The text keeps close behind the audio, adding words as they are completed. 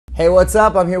Hey, what's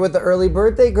up? I'm here with the early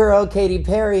birthday girl, Katy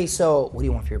Perry. So, what do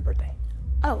you want for your birthday?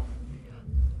 Oh.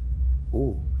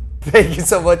 Ooh. Thank you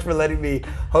so much for letting me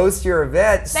host your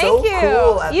event. Thank you.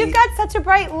 Cool. You've got such a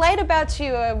bright light about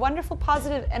you, a wonderful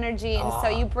positive energy, and so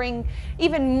you bring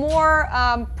even more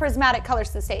prismatic colors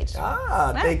to the stage.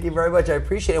 Thank you very much. I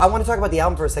appreciate it. I want to talk about the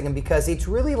album for a second because it's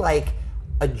really like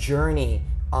a journey,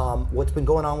 what's been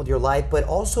going on with your life, but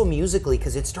also musically,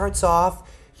 because it starts off,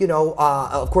 you know,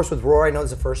 of course with Roar, I know there's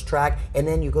the first track, and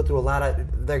then you go through a lot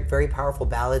of like very powerful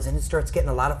ballads, and it starts getting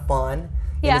a lot of fun.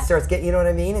 Yeah. And it starts getting, you know what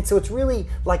I mean? And so it's really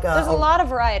like There's a lot of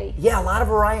variety. Yeah, a lot of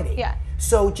variety. Yeah.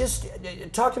 So just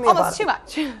talk to me Almost about...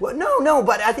 too much. Well, no,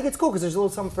 but I think it's cool because there's a little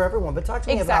something for everyone. But talk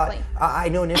to me about... I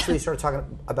know initially you started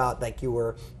talking about like you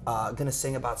were going to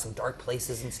sing about some dark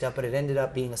places and stuff, but it ended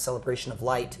up being a celebration of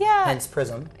light, hence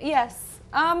Prism. Yes.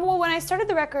 Well, when I started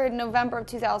the record in November of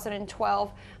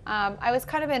 2012, I was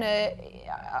kind of in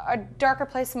a darker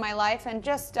place in my life and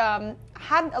just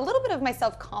had a little bit of my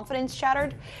self-confidence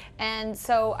shattered. And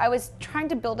so I was trying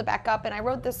to build it back up, and I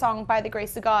wrote this song, By the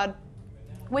Grace of God,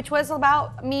 which was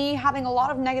about me having a lot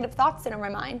of negative thoughts in my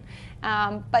mind.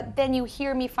 But then you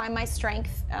hear me find my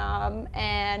strength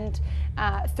and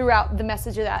throughout the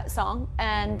message of that song.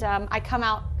 And I come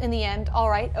out in the end, all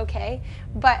right, okay.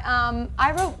 But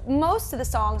I wrote most of the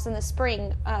songs in the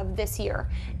spring of this year.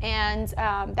 And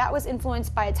that was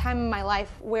influenced by a time in my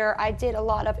life where I did a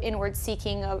lot of inward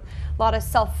seeking, a lot of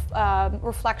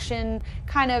self-reflection,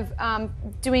 kind of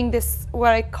doing this,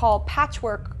 what I call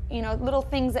patchwork, you know, little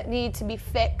things that need to be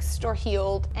fixed or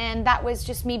healed. And that was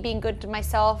just me being good to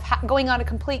myself, going on a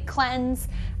complete cleanse,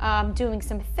 doing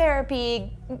some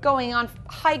therapy, going on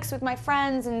hikes with my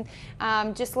friends, and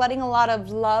just letting a lot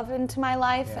of love into my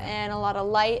life and a lot of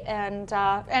light. And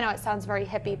I know it sounds very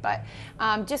hippie, but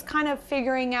just kind of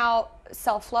figuring out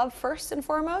self-love first and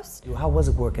foremost. How was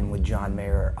it working with John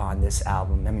Mayer on this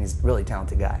album? I mean, he's a really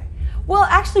talented guy. Well,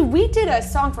 actually, we did a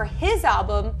song for his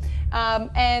album,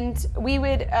 and we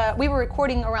were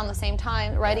recording around the same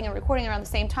time, writing and recording around the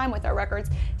same time with our records.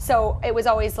 So it was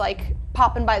always like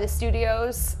popping by the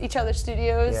studios, each other's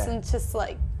studios, and just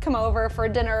like come over for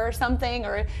dinner or something,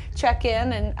 or check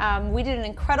in. And we did an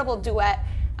incredible duet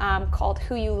called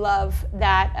Who You Love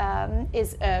that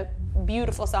is a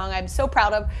beautiful song I'm so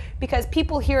proud of, because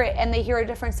people hear it and they hear a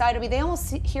different side of me. They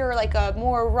almost hear like a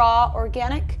more raw,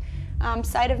 organic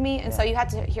side of me, and so you had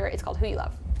to hear it. It's called Who You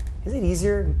Love. Is it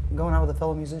easier going out with a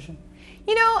fellow musician?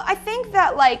 You know, I think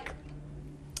that like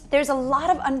there's a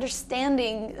lot of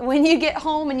understanding when you get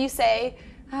home and you say,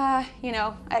 you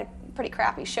know, I had a pretty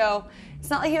crappy show.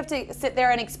 It's not like you have to sit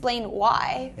there and explain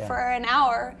why for an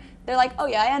hour. They're like, oh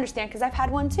yeah, I understand because I've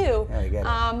had one too. Yeah, I get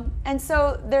it. And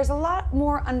so there's a lot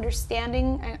more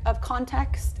understanding of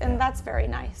context, and that's very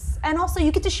nice. And also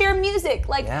you get to share music.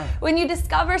 Like when you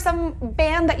discover some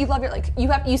band that you love, you're like,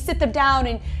 you sit them down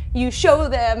and you show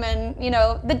them, and you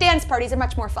know, the dance parties are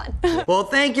much more fun. Well,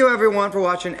 thank you everyone for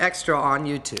watching Extra on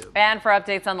YouTube. And for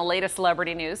updates on the latest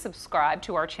celebrity news, subscribe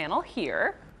to our channel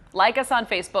here. Like us on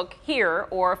Facebook here,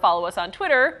 or follow us on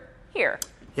Twitter here.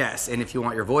 Yes, and if you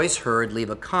want your voice heard, leave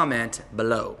a comment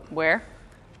below. Where?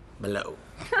 Below.